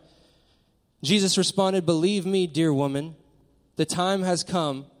right?" Jesus responded, "Believe me, dear woman, the time has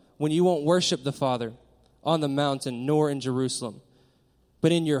come when you won't worship the Father on the mountain nor in Jerusalem,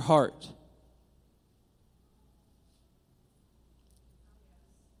 but in your heart.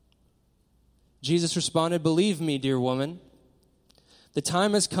 Jesus responded, "Believe me, dear woman, the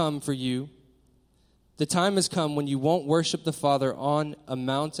time has come for you. The time has come when you won't worship the Father on a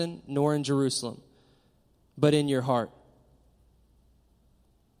mountain nor in Jerusalem, but in your heart."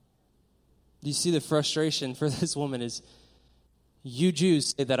 Do you see the frustration for this woman is, you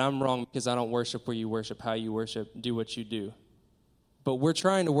Jews say that I'm wrong because I don't worship where you worship, how you worship, do what you do. But we're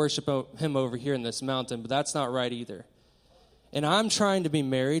trying to worship him over here in this mountain, but that's not right either. And I'm trying to be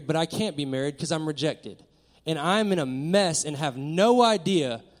married, but I can't be married because I'm rejected. And I'm in a mess and have no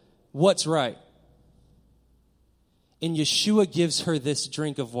idea what's right. And Yahshua gives her this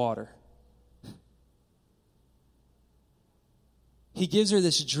drink of water. He gives her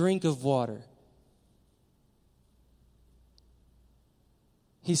this drink of water.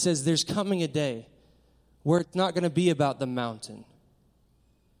 He says, there's coming a day where it's not going to be about the mountain,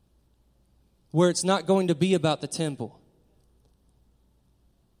 where it's not going to be about the temple.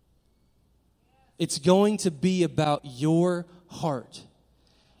 It's going to be about your heart.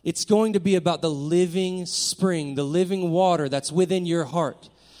 It's going to be about the living spring, the living water that's within your heart.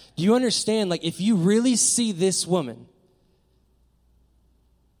 Do you understand? Like, if you really see this woman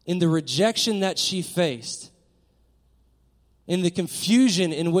in the rejection that she faced, in the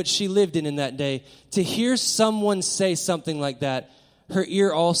confusion in which she lived in that day, to hear someone say something like that, her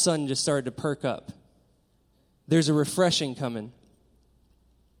ear all of a sudden just started to perk up. There's a refreshing coming.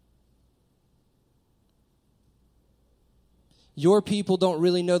 Your people don't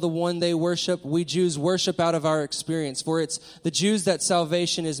really know the one they worship. We Jews worship out of our experience. For it's the Jews that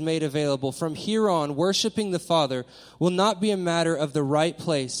salvation is made available. From here on, worshiping the Father will not be a matter of the right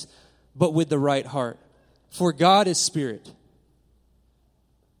place, but with the right heart. For God is spirit.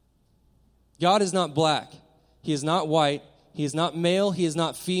 God is not black. He is not white. He is not male. He is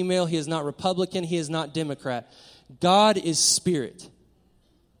not female. He is not Republican. He is not Democrat. God is spirit.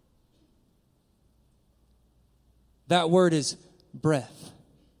 That word is breath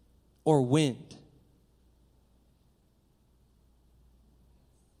or wind.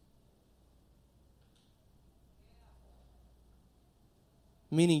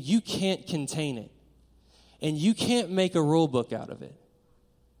 Meaning you can't contain it. And you can't make a rule book out of it.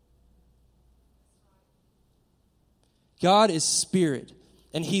 God is spirit,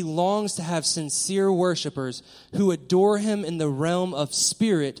 and he longs to have sincere worshipers who adore him in the realm of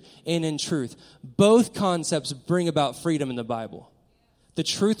spirit and in truth. Both concepts bring about freedom in the Bible. The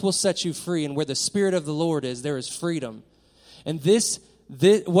truth will set you free, and where the Spirit of the Lord is, there is freedom. And this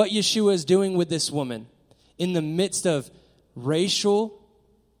what Yahshua is doing with this woman, in the midst of racial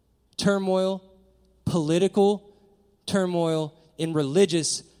turmoil, political turmoil, and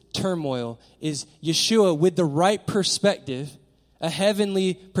religious turmoil, is Yahshua with the right perspective, a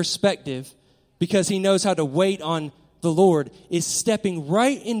heavenly perspective, because he knows how to wait on the Lord, is stepping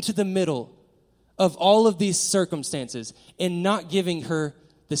right into the middle of all of these circumstances and not giving her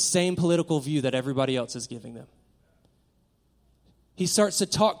the same political view that everybody else is giving them. He starts to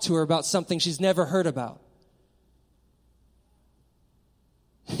talk to her about something she's never heard about.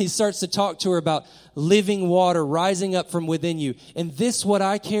 He starts to talk to her about living water rising up from within you. And this, what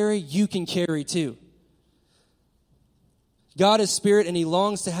I carry, you can carry too. God is spirit, and he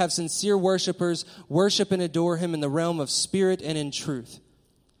longs to have sincere worshipers worship and adore him in the realm of spirit and in truth.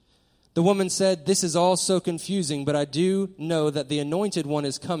 The woman said, "This is all so confusing, but I do know that the anointed one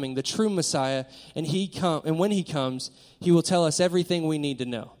is coming, the true Messiah, and when he comes, he will tell us everything we need to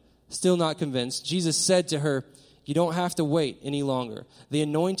know." Still not convinced, Jesus said to her, "You don't have to wait any longer. The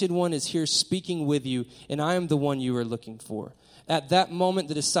anointed one is here speaking with you, and I am the one you are looking for." At that moment,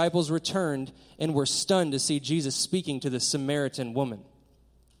 the disciples returned and were stunned to see Jesus speaking to the Samaritan woman.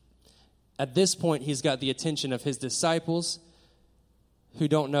 At this point, he's got the attention of his disciples who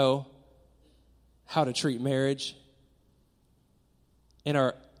don't know how to treat marriage, and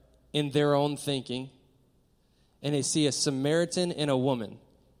are in their own thinking, and they see a Samaritan and a woman.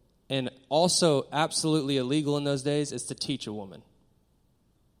 And also absolutely illegal in those days is to teach a woman.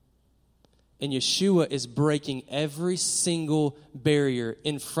 And Yahshua is breaking every single barrier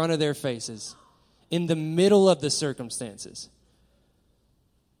in front of their faces, in the middle of the circumstances.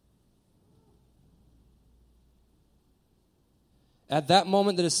 At that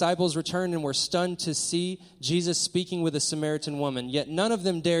moment, the disciples returned and were stunned to see Jesus speaking with a Samaritan woman. Yet none of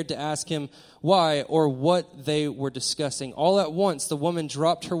them dared to ask him why or what they were discussing. All at once, the woman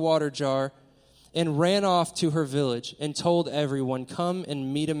dropped her water jar and ran off to her village and told everyone, "Come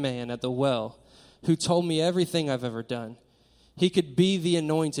and meet a man at the well who told me everything I've ever done. He could be the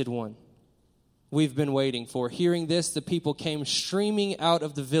anointed one we've been waiting for." Hearing this, the people came streaming out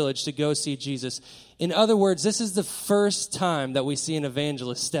of the village to go see Jesus. In other words, this is the first time that we see an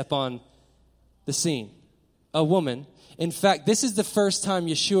evangelist step on the scene. A woman. In fact, this is the first time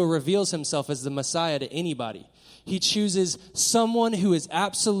Yahshua reveals himself as the Messiah to anybody. He chooses someone who is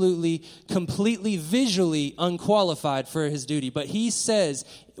absolutely, completely, visually unqualified for his duty. But he says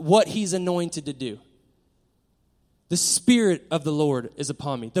what he's anointed to do. The Spirit of the Lord is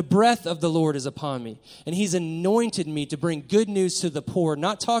upon me. The breath of the Lord is upon me. And he's anointed me to bring good news to the poor.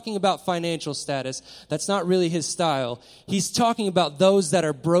 Not talking about financial status. That's not really his style. He's talking about those that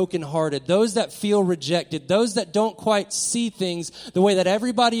are brokenhearted, those that feel rejected, those that don't quite see things the way that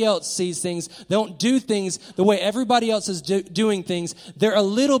everybody else sees things, don't do things the way everybody else is doing things. They're a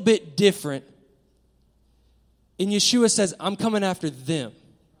little bit different. And Yahshua says, I'm coming after them.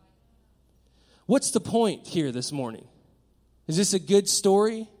 What's the point here this morning? Is this a good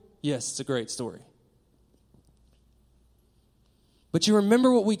story? Yes, it's a great story. But you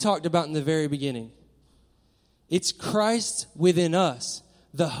remember what we talked about in the very beginning. It's Christ within us,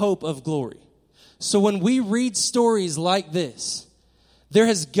 the hope of glory. So when we read stories like this, there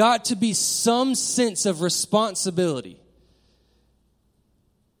has got to be some sense of responsibility.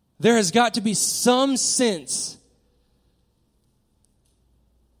 There has got to be some sense.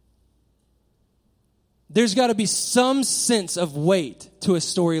 There's got to be some sense of weight to a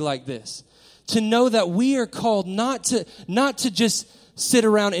story like this. To know that we are called not to just sit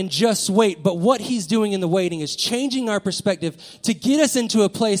around and just wait, but what he's doing in the waiting is changing our perspective to get us into a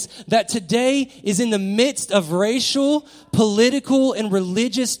place that today is in the midst of racial, political, and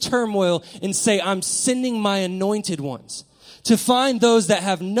religious turmoil and say, I'm sending my anointed ones. To find those that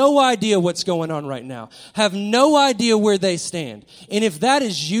have no idea what's going on right now, have no idea where they stand. And if that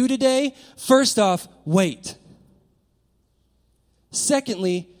is you today, first off, wait.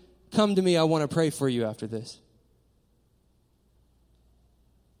 Secondly, come to me. I want to pray for you after this.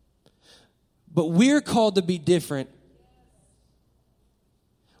 But we're called to be different.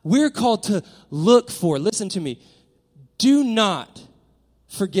 We're called to look for, listen to me, do not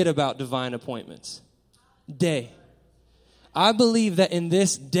forget about divine appointments. I believe that in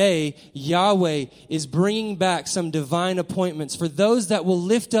this day, Yahweh is bringing back some divine appointments for those that will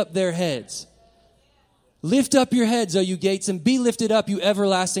lift up their heads. Lift up your heads, O you gates, and be lifted up, you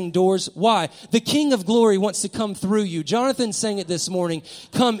everlasting doors. Why? The King of glory wants to come through you. Jonathan sang it this morning.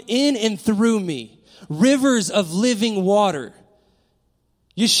 Come in and through me. Rivers of living water.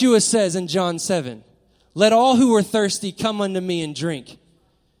 Yahshua says in John 7, let all who are thirsty come unto me and drink.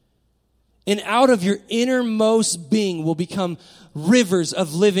 And out of your innermost being will become rivers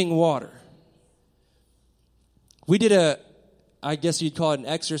of living water. We did I guess you'd call it an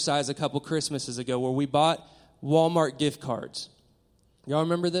exercise a couple Christmases ago where we bought Walmart gift cards. Y'all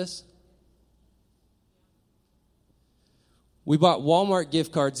remember this? We bought Walmart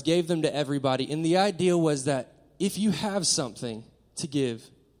gift cards, gave them to everybody, and the idea was that if you have something to give,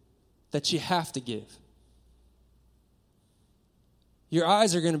 that you have to give. Your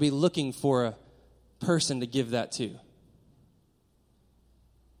eyes are going to be looking for a person to give that to.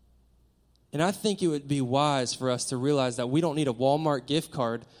 And I think it would be wise for us to realize that we don't need a Walmart gift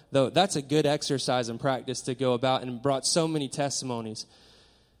card, though that's a good exercise and practice to go about and brought so many testimonies.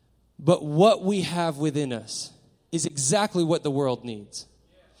 But what we have within us is exactly what the world needs.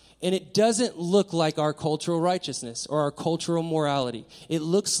 And it doesn't look like our cultural righteousness or our cultural morality. It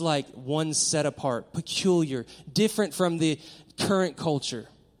looks like one set apart, peculiar, different from the current culture.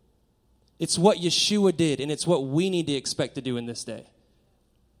 It's what Yahshua did, and it's what we need to expect to do in this day.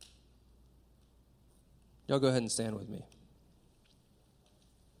 Y'all go ahead and stand with me.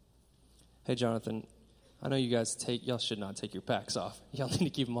 Hey, Jonathan, I know you guys y'all should not take your packs off. Y'all need to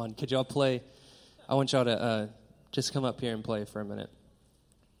keep them on. Could y'all play? I want y'all to just come up here and play for a minute.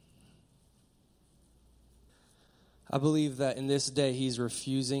 I believe that in this day, he's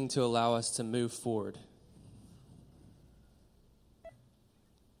refusing to allow us to move forward.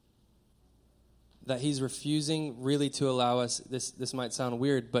 that he's refusing really to allow us, this might sound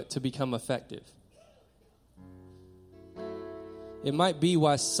weird, but to become effective. It might be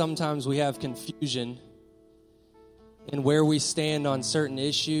why sometimes we have confusion in where we stand on certain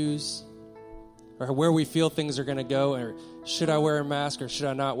issues, or where we feel things are going to go, or should I wear a mask or should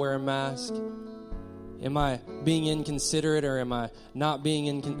I not wear a mask? Am I being inconsiderate, or am I not being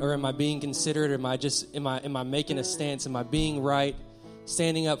am I being considerate? Am I making a stance? Am I being right?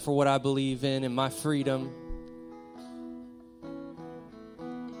 Standing up for what I believe in and my freedom?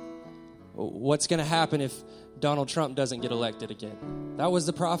 What's going to happen if Donald Trump doesn't get elected again? That was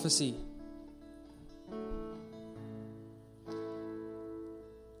the prophecy.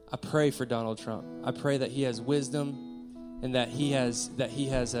 I pray for Donald Trump. I pray that he has wisdom and that he has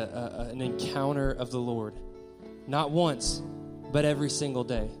an encounter of the Lord. Not once, but every single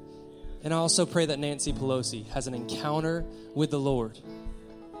day. And I also pray that Nancy Pelosi has an encounter with the Lord.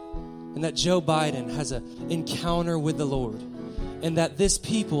 And that Joe Biden has an encounter with the Lord. And that this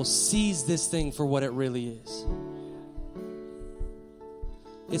people sees this thing for what it really is.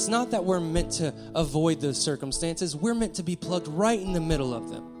 It's not that we're meant to avoid those circumstances. We're meant to be plugged right in the middle of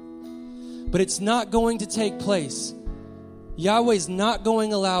them. But it's not going to take place. Yahweh's not going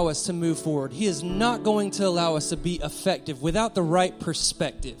to allow us to move forward. He is not going to allow us to be effective without the right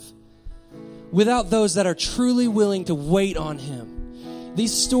perspective. Without those that are truly willing to wait on Him.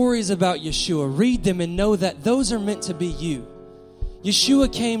 These stories about Yahshua, read them and know that those are meant to be you.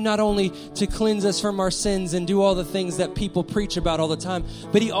 Yahshua came not only to cleanse us from our sins and do all the things that people preach about all the time,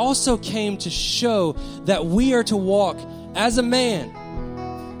 but He also came to show that we are to walk as a man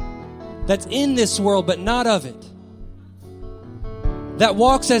that's in this world but not of it. That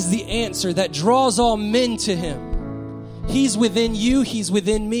walks as the answer, that draws all men to Him. He's within you, He's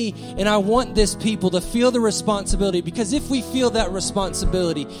within me, and I want this people to feel the responsibility, because if we feel that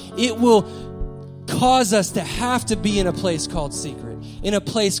responsibility, it will cause us to have to be in a place called secret, in a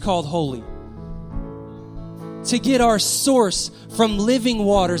place called holy. To get our source from living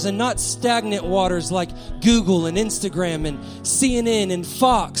waters and not stagnant waters like Google and Instagram and CNN and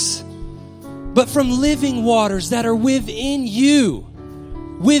Fox, but from living waters that are within you,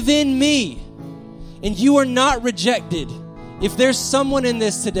 within me. And you are not rejected. If there's someone in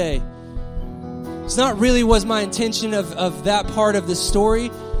this today, it's not really was my intention of that part of the story,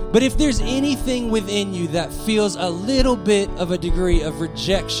 but if there's anything within you that feels a little bit of a degree of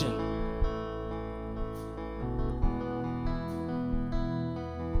rejection,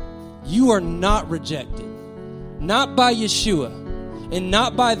 you are not rejected. Not by Yahshua and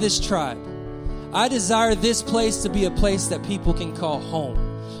not by this tribe. I desire this place to be a place that people can call home.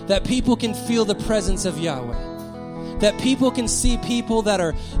 That people can feel the presence of Yahweh. That people can see people that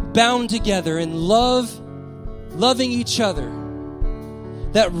are bound together in love, loving each other.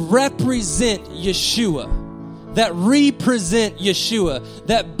 That represent Yahshua. That represent Yahshua.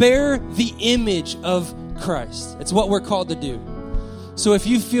 That bear the image of Christ. It's what we're called to do. So if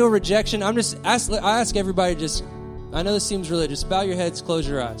you feel rejection, I ask everybody just, I know this seems religious, bow your heads, close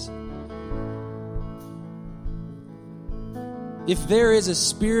your eyes. If there is a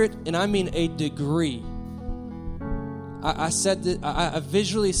spirit, and I mean a degree, I said that I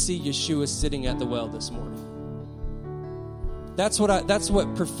visually see Yahshua sitting at the well this morning. That's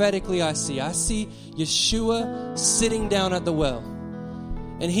what prophetically I see. I see Yahshua sitting down at the well.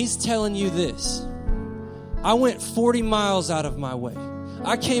 And He's telling you this. I went 40 miles out of my way.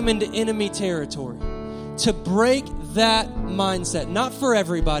 I came into enemy territory to break that mindset. Not for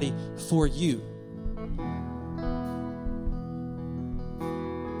everybody, for you.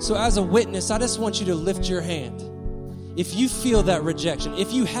 So as a witness, I just want you to lift your hand. If you feel that rejection,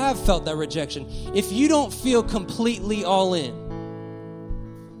 if you have felt that rejection, if you don't feel completely all in,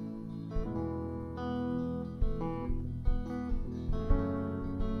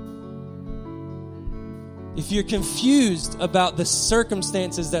 if you're confused about the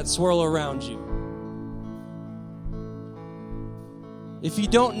circumstances that swirl around you, if you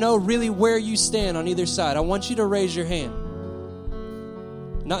don't know really where you stand on either side, I want you to raise your hand.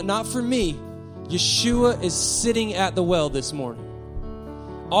 Not for me. Yahshua is sitting at the well this morning,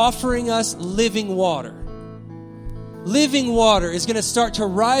 offering us living water. Living water is going to start to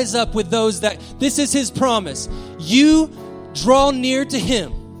rise up with those that, this is His promise. You draw near to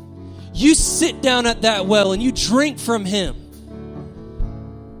Him. You sit down at that well and you drink from Him.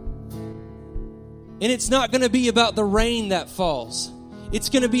 And it's not going to be about the rain that falls. It's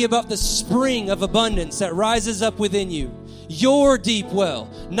going to be about the spring of abundance that rises up within you. Your deep well,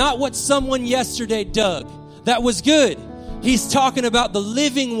 not what someone yesterday dug. That was good. He's talking about the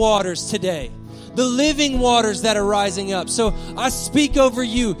living waters today. the living waters that are rising up. So I speak over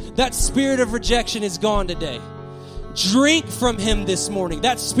you, that spirit of rejection is gone today. Drink from him this morning.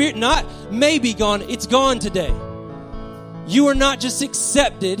 That spirit, not maybe gone, it's gone today. You are not just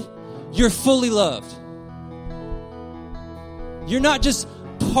accepted, you're fully loved. You're not just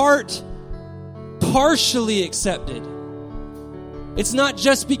partially accepted. It's not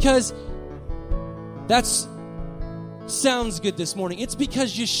just because that's sounds good this morning. It's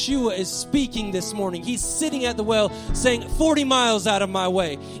because Yahshua is speaking this morning. He's sitting at the well saying, 40 miles out of my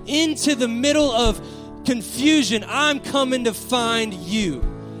way, into the middle of confusion, I'm coming to find you.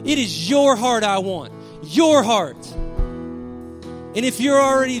 It is your heart I want. Your heart. And if you're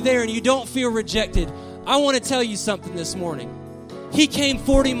already there and you don't feel rejected, I want to tell you something this morning. He came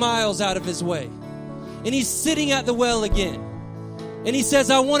 40 miles out of his way. And he's sitting at the well again. And he says,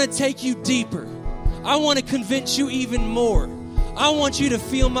 I want to take you deeper. I want to convince you even more. I want you to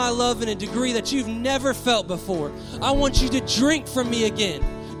feel my love in a degree that you've never felt before. I want you to drink from me again.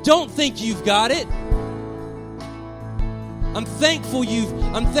 Don't think you've got it. I'm thankful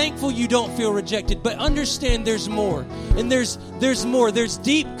you don't feel rejected, but understand there's more. And there's more. There's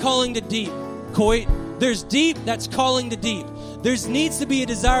deep calling to deep. Coit. There's deep that's calling to deep. There needs to be a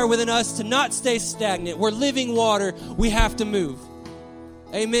desire within us to not stay stagnant. We're living water. We have to move.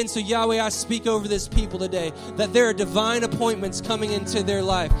 Amen. So Yahweh, I speak over this people today that there are divine appointments coming into their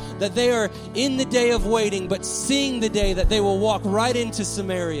life, that they are in the day of waiting, but seeing the day that they will walk right into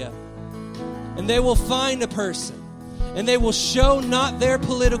Samaria. And they will find a person. And they will show not their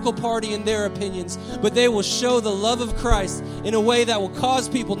political party and their opinions, but they will show the love of Christ in a way that will cause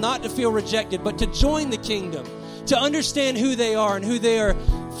people not to feel rejected, but to join the kingdom, to understand who they are and who they are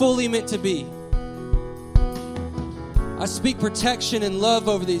fully meant to be. I speak protection and love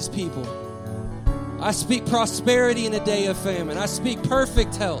over these people. I speak prosperity in a day of famine. I speak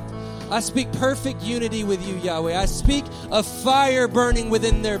perfect health. I speak perfect unity with you, Yahweh. I speak a fire burning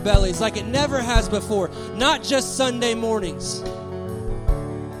within their bellies like it never has before. Not just Sunday mornings.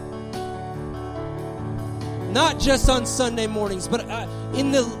 Not just on Sunday mornings, but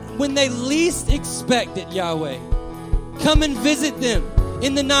when they least expect it, Yahweh. Come and visit them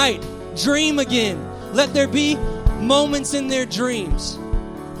in the night. Dream again. Let there be moments in their dreams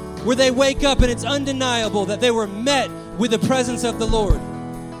where they wake up and it's undeniable that they were met with the presence of the Lord.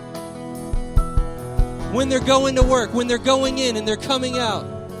 When they're going to work, when they're going in and they're coming out,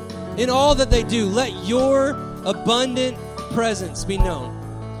 in all that they do, let your abundant presence be known.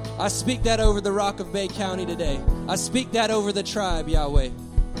 I speak that over the Rock of Bay County today. I speak that over the tribe, Yahweh.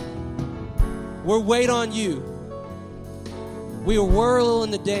 We're wait on you. We are whirling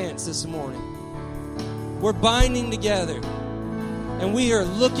the dance this morning. We're binding together. And we are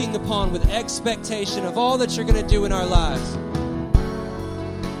looking upon with expectation of all that you're going to do in our lives.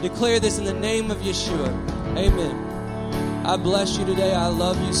 Declare this in the name of Yahshua. Amen. I bless you today. I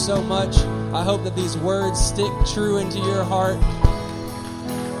love you so much. I hope that these words stick true into your heart.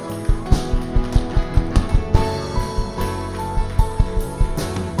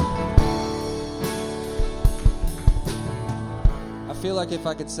 I feel like if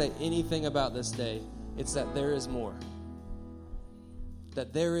I could say anything about this day, it's that there is more.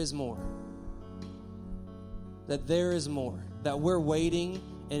 That there is more. That there is more. That we're waiting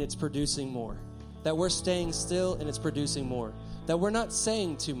and it's producing more. That we're staying still and it's producing more. That we're not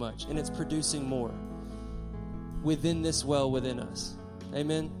saying too much and it's producing more within this well within us.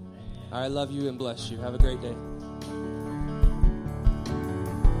 Amen. I love you and bless you. Have a great day.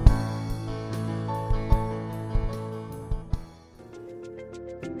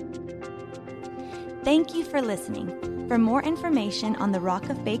 Thank you for listening. For more information on the Rock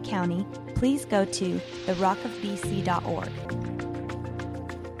of Bay County, please go to therockofbc.org.